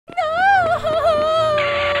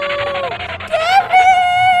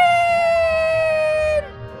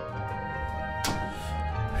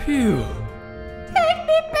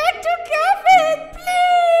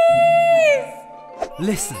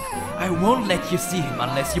let you see him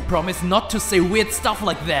unless you promise not to say weird stuff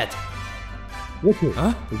like that. Richard,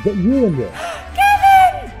 huh? Is that you in there?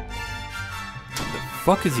 Gavin! What the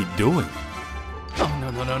fuck is he doing?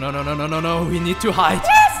 Oh, no, we need to hide.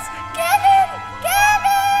 Yes! Gavin!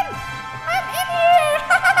 Gavin! I'm in here!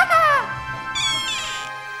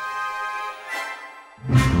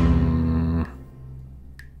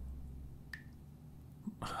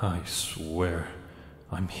 I swear,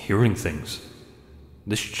 I'm hearing things.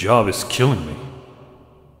 This job is killing me.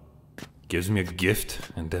 Gives me a gift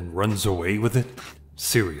and then runs away with it?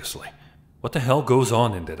 Seriously, what the hell goes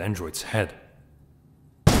on in that android's head?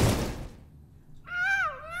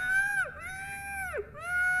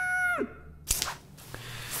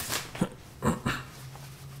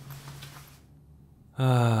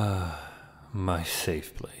 My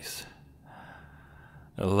safe place.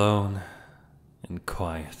 Alone and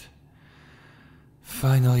quiet.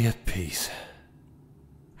 Finally at peace.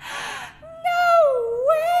 No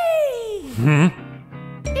way!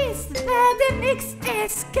 Is that an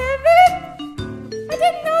XS, Gavin? I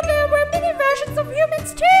didn't know there were many versions of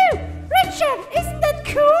humans too! Richard, isn't that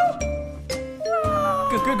cool? Wow.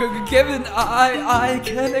 Gavin, I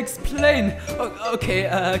can explain. Okay,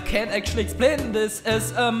 can't actually explain this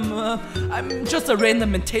as, I'm just a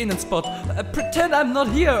random maintenance bot. Pretend I'm not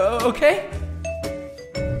here, okay?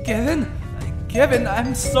 Gavin,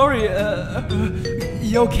 I'm sorry,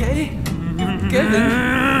 you okay?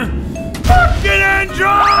 Gavin? Fucking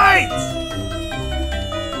androids!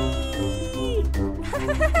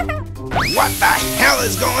 What the hell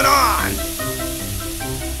is going on?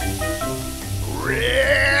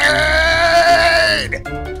 Red!